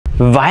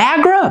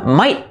Viagra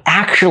might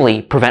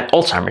actually prevent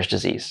Alzheimer's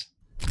disease.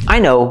 I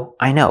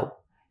know.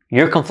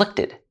 You're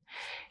conflicted.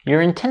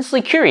 You're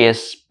intensely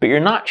curious, but you're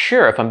not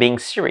sure if I'm being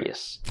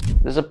serious.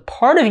 There's a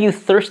part of you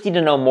thirsty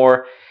to know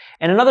more,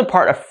 and another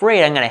part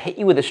afraid I'm going to hit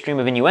you with a stream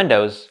of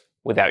innuendos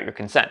without your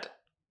consent.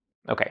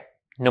 Okay,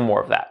 no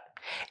more of that.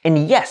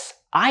 And yes,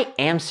 I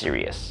am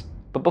serious.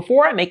 But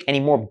before I make any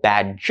more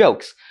bad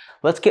jokes,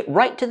 let's get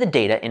right to the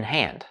data in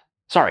hand.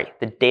 Sorry,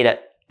 the data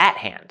at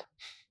hand.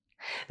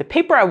 The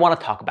paper I want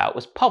to talk about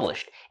was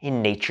published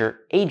in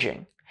Nature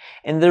Aging,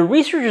 and the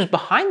researchers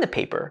behind the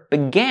paper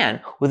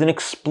began with an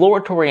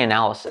exploratory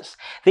analysis.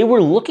 They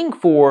were looking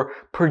for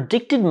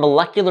predicted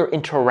molecular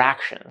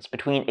interactions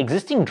between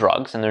existing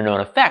drugs and their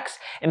known effects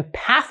and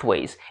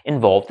pathways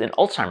involved in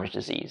Alzheimer's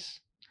disease.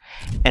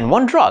 And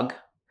one drug,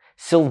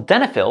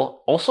 sildenafil,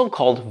 also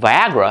called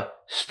Viagra,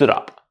 stood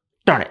up.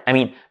 Darn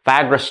it,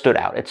 Viagra stood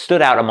out. It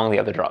stood out among the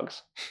other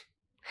drugs.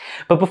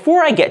 But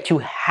before I get to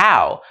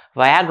how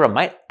Viagra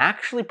might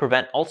actually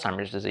prevent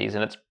Alzheimer's disease,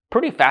 and it's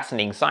pretty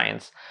fascinating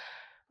science,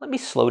 let me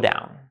slow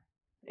down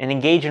and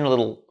engage in a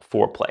little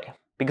foreplay,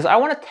 because I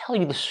want to tell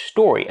you the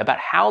story about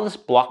how this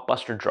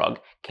blockbuster drug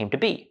came to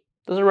be.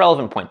 There's a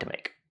relevant point to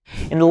make.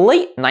 In the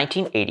late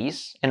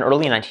 1980s and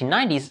early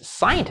 1990s,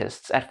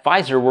 scientists at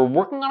Pfizer were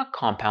working on a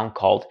compound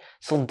called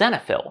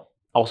sildenafil,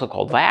 also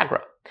called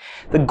Viagra.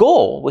 The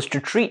goal was to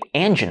treat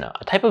angina,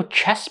 a type of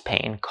chest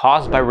pain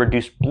caused by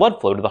reduced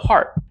blood flow to the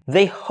heart.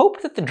 They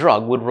hoped that the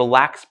drug would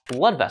relax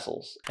blood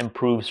vessels,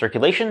 improve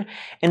circulation,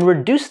 and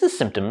reduce the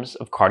symptoms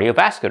of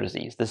cardiovascular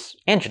disease, this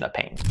angina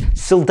pain.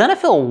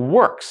 Sildenafil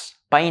works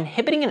by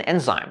inhibiting an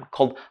enzyme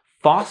called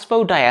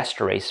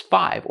phosphodiesterase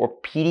 5,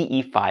 or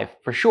PDE5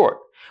 for short,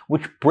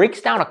 which breaks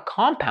down a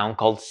compound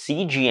called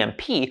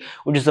cGMP,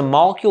 which is a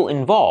molecule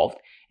involved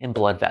in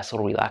blood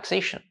vessel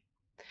relaxation.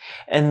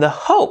 And the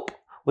hope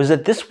was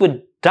that this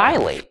would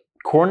dilate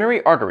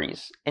coronary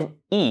arteries and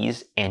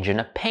ease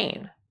angina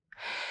pain.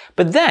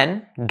 But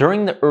then,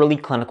 during the early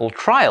clinical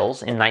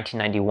trials in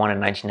 1991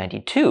 and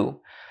 1992,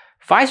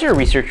 Pfizer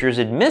researchers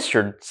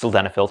administered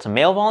sildenafil to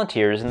male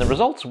volunteers, and the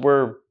results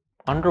were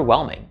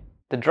underwhelming.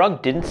 The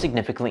drug didn't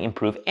significantly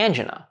improve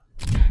angina.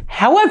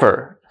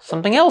 However,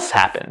 something else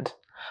happened.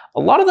 A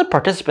lot of the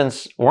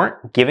participants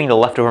weren't giving the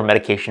leftover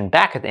medication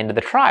back at the end of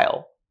the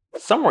trial.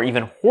 Some were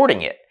even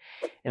hoarding it.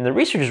 And the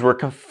researchers were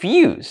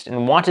confused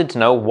and wanted to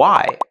know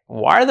why.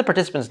 Why are the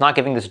participants not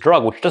giving this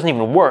drug, which doesn't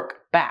even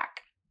work,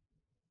 back?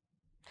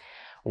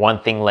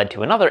 One thing led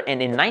to another,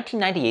 and in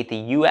 1998,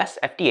 the US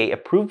FDA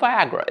approved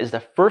Viagra as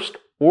the first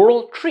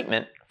oral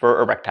treatment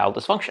for erectile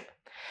dysfunction.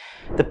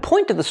 The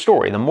point of the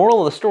story, the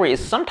moral of the story, is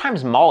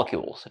sometimes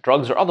molecules,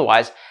 drugs or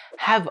otherwise,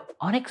 have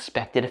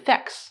unexpected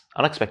effects,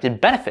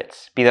 unexpected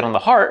benefits, be that on the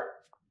heart,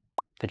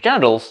 the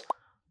genitals,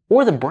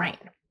 or the brain.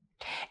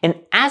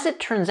 And as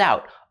it turns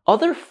out,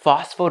 other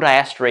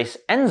phosphodiesterase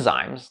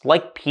enzymes,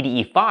 like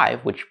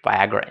PDE5, which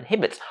Viagra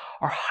inhibits,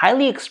 are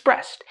highly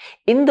expressed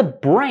in the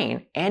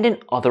brain and in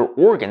other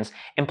organs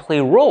and play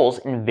roles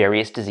in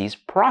various disease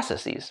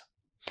processes.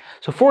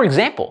 So for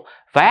example,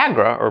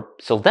 Viagra, or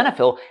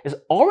sildenafil, is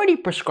already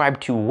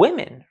prescribed to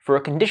women for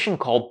a condition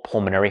called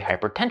pulmonary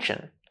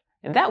hypertension,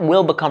 and that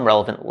will become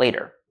relevant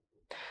later.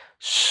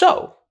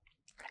 So,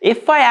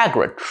 if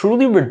Viagra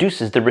truly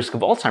reduces the risk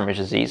of Alzheimer's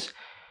disease,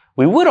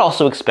 we would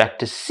also expect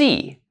to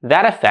see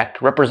that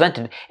effect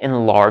represented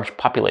in large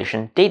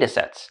population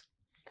datasets.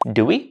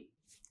 Do we?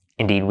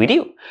 Indeed we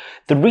do.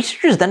 The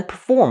researchers then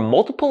performed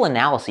multiple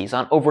analyses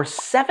on over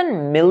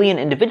 7 million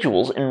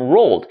individuals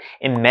enrolled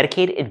in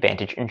Medicaid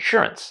Advantage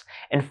insurance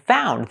and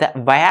found that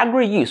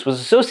Viagra use was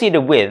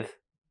associated with,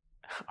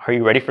 are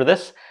you ready for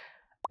this?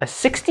 A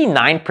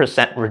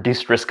 69%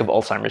 reduced risk of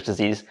Alzheimer's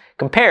disease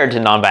compared to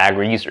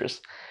non-Viagra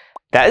users.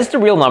 That is the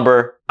real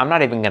number. I'm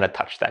not even going to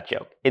touch that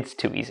joke. It's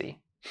too easy.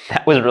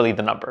 That was really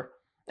the number.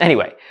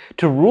 Anyway,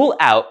 to rule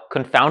out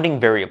confounding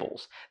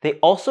variables, they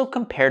also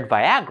compared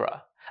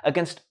Viagra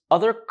against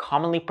other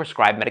commonly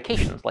prescribed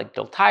medications like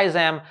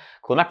diltiazem,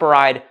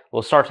 clomipiride,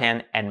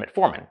 losartan, and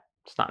metformin.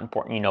 It's not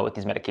important you know what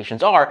these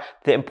medications are.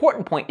 The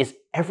important point is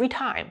every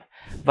time,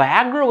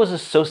 Viagra was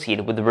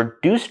associated with a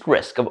reduced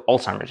risk of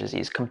Alzheimer's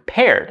disease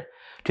compared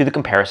to the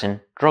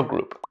comparison drug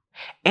group.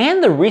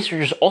 And the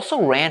researchers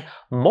also ran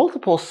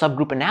multiple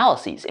subgroup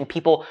analyses in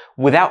people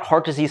without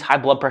heart disease, high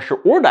blood pressure,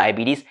 or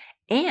diabetes,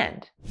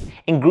 and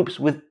in groups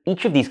with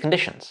each of these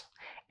conditions.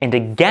 And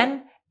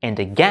again, and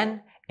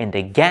again, and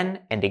again,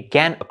 and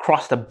again,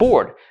 across the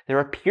board, there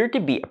appeared to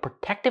be a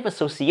protective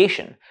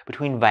association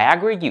between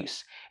Viagra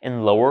use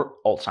and lower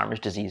Alzheimer's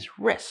disease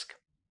risk.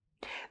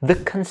 The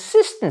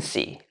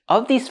consistency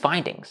of these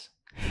findings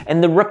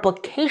and the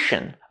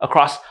replication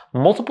across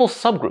multiple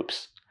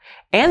subgroups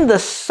and the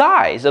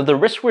size of the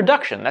risk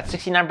reduction, that's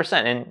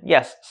 69%, and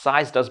yes,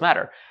 size does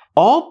matter,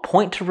 all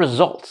point to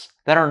results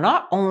that are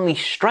not only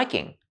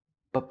striking,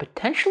 but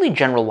potentially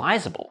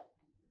generalizable.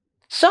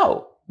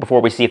 So,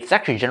 before we see if this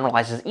actually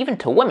generalizes even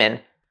to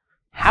women,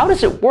 how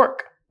does it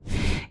work?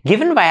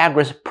 Given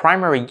Viagra's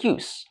primary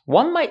use,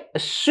 one might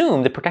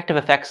assume the protective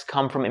effects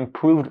come from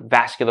improved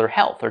vascular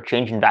health or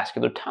change in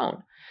vascular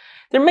tone.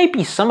 There may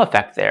be some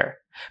effect there,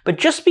 but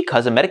just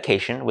because a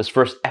medication was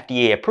first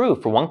FDA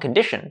approved for one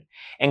condition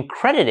and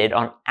credited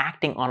on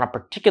acting on a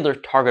particular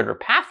target or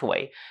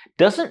pathway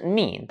doesn't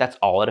mean that's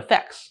all it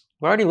affects.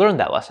 We already learned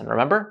that lesson,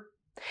 remember?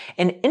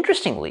 And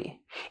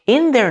interestingly,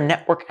 in their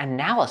network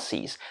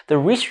analyses, the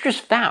researchers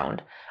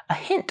found a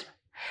hint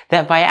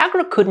that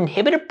Viagra could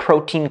inhibit a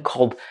protein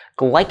called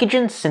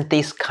glycogen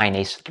synthase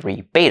kinase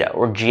 3 beta,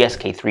 or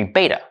GSK3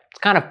 beta. It's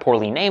kind of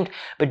poorly named,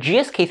 but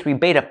GSK3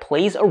 beta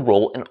plays a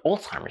role in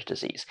Alzheimer's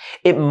disease.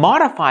 It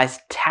modifies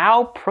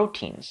tau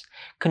proteins,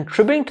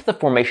 contributing to the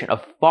formation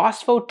of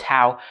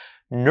phosphor-tau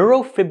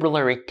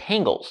neurofibrillary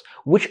tangles,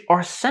 which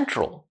are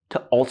central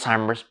to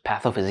Alzheimer's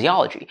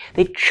pathophysiology.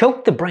 They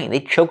choke the brain,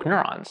 they choke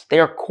neurons. They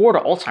are core to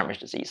Alzheimer's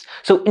disease.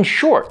 So in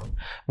short,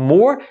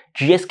 more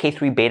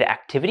GSK3 beta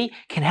activity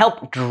can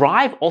help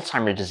drive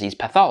Alzheimer's disease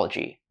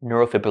pathology,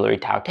 neurofibrillary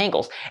tau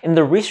tangles, and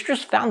the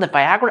researchers found that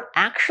Viagra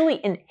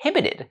actually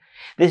inhibited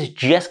this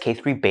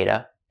GSK3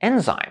 beta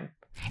enzyme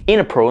in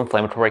a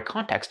pro-inflammatory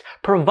context,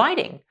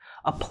 providing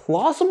a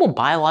plausible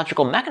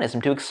biological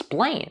mechanism to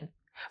explain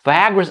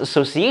Viagra's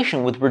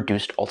association with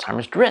reduced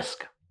Alzheimer's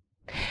risk.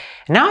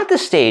 Now at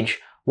this stage,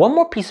 one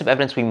more piece of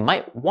evidence we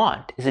might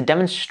want is a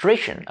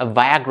demonstration of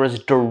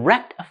Viagra's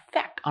direct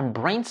effect on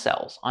brain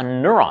cells,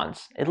 on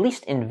neurons, at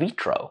least in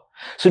vitro.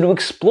 So to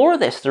explore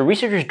this, the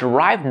researchers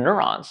derived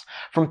neurons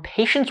from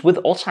patients with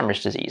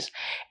Alzheimer's disease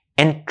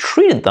and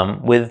treated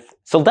them with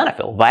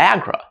sildenafil,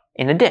 Viagra,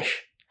 in a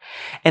dish.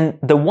 And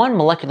the one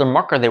molecular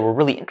marker they were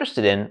really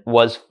interested in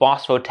was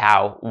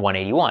phosphor-tau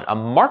 181, a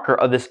marker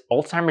of this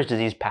Alzheimer's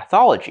disease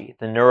pathology,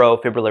 the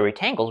neurofibrillary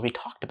tangles we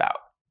talked about.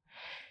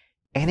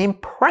 And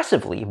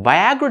impressively,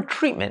 Viagra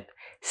treatment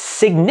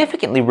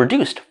significantly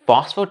reduced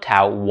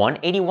phosphor-tau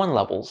 181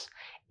 levels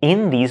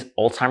in these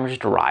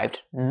Alzheimer's-derived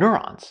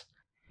neurons.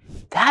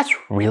 That's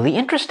really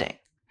interesting.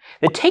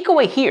 The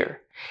takeaway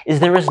here is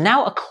there is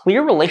now a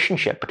clear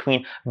relationship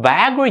between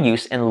Viagra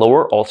use and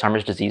lower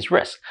Alzheimer's disease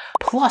risk,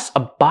 plus a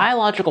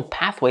biological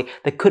pathway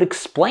that could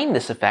explain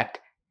this effect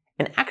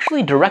and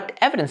actually direct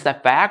evidence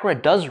that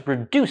Viagra does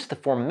reduce the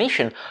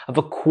formation of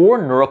a core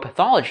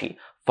neuropathology,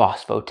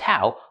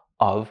 phosphor-tau,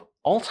 of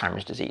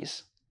Alzheimer's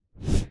disease.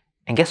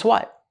 And guess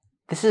what?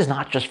 This is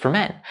not just for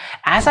men.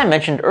 As I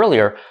mentioned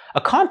earlier,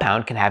 a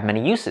compound can have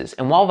many uses,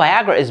 and while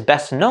Viagra is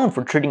best known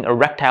for treating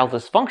erectile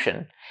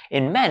dysfunction,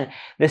 in men,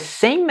 the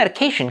same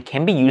medication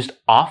can be used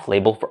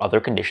off-label for other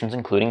conditions,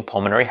 including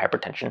pulmonary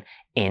hypertension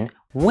in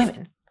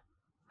women.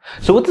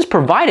 So what this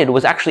provided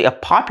was actually a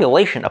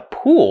population, a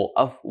pool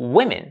of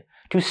women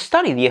to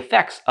study the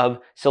effects of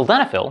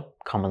sildenafil,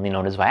 commonly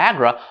known as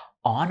Viagra,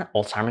 on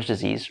Alzheimer's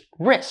disease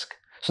risk.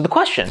 So the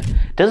question,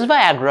 does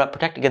Viagra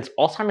protect against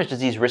Alzheimer's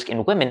disease risk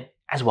in women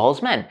as well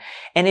as men?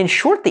 And in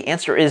short, the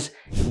answer is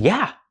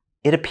yeah,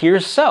 it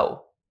appears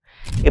so.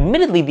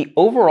 Admittedly, the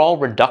overall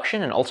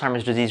reduction in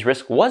Alzheimer's disease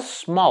risk was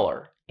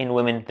smaller in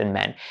women than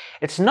men.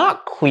 It's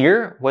not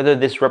clear whether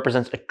this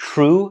represents a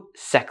true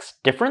sex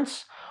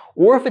difference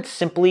or if it's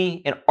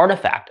simply an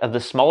artifact of the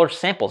smaller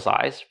sample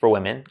size for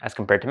women as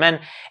compared to men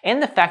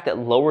and the fact that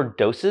lower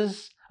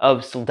doses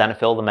of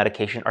sildenafil, the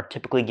medication, are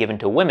typically given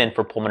to women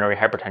for pulmonary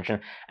hypertension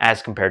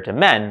as compared to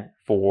men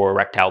for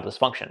erectile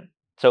dysfunction.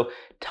 So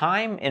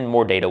time and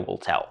more data will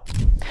tell.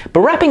 But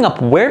wrapping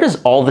up, where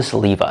does all this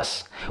leave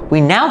us? We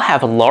now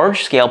have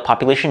large-scale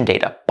population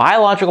data,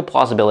 biological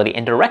plausibility,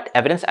 and direct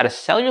evidence at a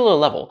cellular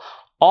level,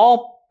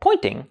 all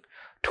pointing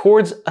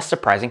towards a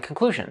surprising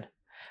conclusion.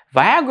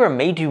 Viagra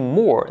may do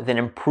more than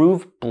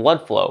improve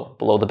blood flow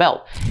below the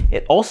belt.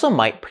 It also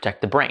might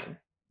protect the brain.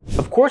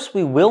 Of course,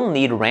 we will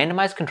need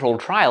randomized controlled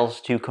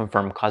trials to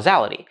confirm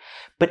causality,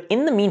 but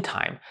in the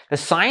meantime, the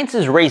science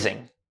is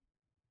raising.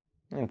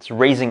 It's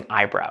raising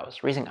eyebrows.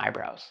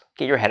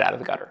 Get your head out of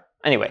the gutter.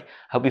 Anyway,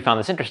 I hope you found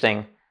this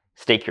interesting.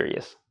 Stay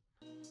curious.